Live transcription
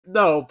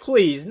No,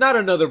 please, not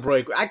another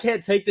break. I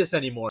can't take this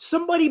anymore.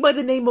 Somebody by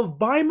the name of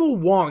Baimu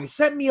Wong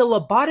sent me a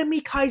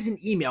Lobotomy Kaizen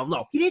email.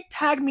 No, he didn't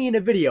tag me in a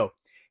video.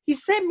 He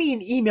sent me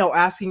an email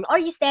asking, are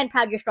you stand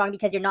proud you're strong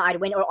because you're not I'd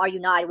win, or are you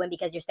not I'd win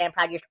because you're stand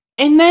proud you're strong?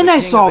 And then I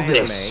saw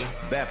this.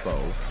 Beppo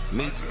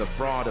meets the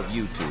fraud of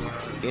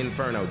YouTube,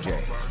 Inferno J.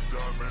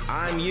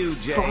 I'm you,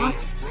 Jay,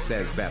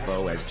 says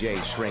Beppo as Jay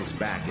shrinks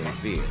back in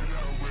fear.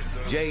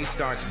 Jay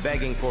starts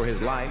begging for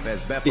his life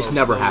as Beppo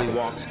slowly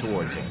walks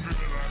towards him.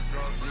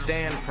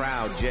 Stand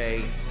proud,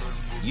 Jay.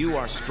 You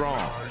are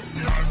strong.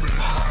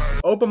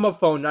 Open my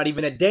phone not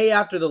even a day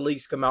after the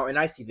leaks come out, and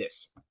I see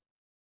this.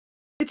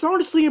 It's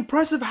honestly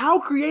impressive how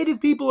creative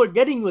people are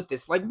getting with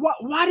this. Like,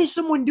 why does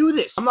someone do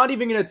this? I'm not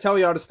even going to tell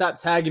y'all to stop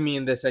tagging me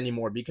in this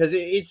anymore, because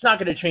it's not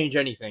going to change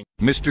anything.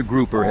 Mr.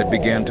 Grouper had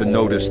began to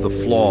notice the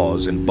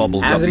flaws in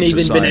bubblegummy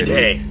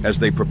society as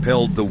they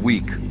propelled the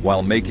weak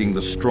while making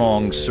the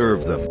strong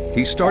serve them.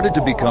 He started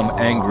to become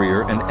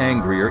angrier and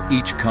angrier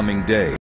each coming day.